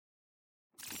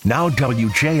Now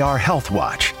WJR Health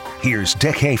Watch. Here's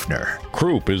Dick Hafner.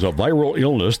 Croup is a viral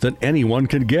illness that anyone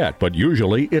can get, but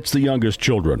usually it's the youngest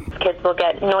children. Kids will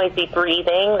get noisy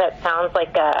breathing that sounds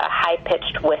like a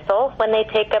high-pitched whistle when they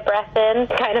take a breath in.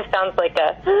 Kind of sounds like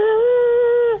a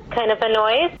kind of a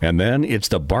noise. And then it's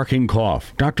the barking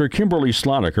cough. Dr. Kimberly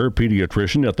Sloniker,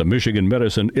 pediatrician at the Michigan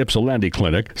Medicine Ypsilanti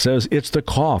Clinic, says it's the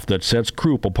cough that sets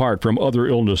croup apart from other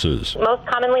illnesses. Most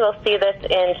commonly we'll see this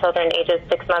in children ages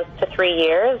 6 months to 3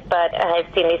 years, but I've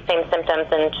seen these same symptoms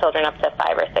in children up to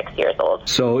 5 or 6 years old.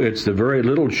 So it's the very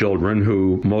little children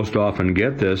who most often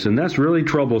get this, and that's really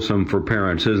troublesome for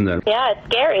parents, isn't it? Yeah, it's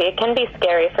scary. It can be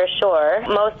scary for sure.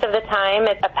 Most of the time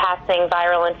it's a passing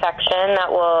viral infection that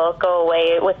will go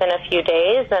away within a few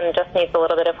days and just needs a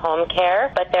little bit of home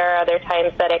care, but there are other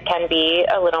times that it can be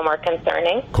a little more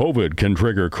concerning. COVID can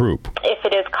trigger croup. If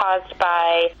it is caused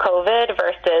by COVID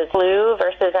versus flu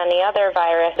versus any other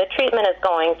virus, the treatment is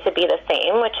going to be the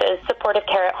same, which is supportive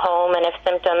care at home, and if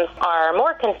symptoms are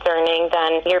more concerning,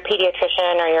 then your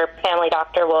pediatrician or your family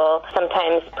doctor will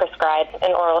sometimes prescribe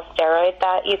an oral steroid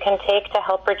that you can take to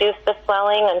help reduce the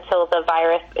swelling until the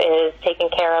virus is taken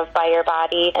care of by your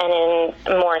body. And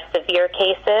in more severe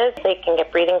cases, they can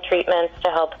get breathing treatments to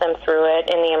help them through it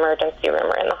in the emergency room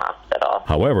or in the hospital.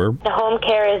 However, the home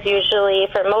care is usually,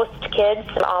 for most kids,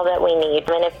 all that we need.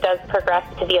 And if it does progress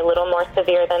to be a little more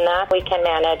severe than that, we can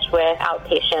manage with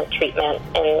outpatient treatment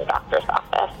in the doctor's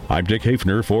office. I'm Dick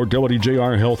Hafner for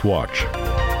WJR Health Watch.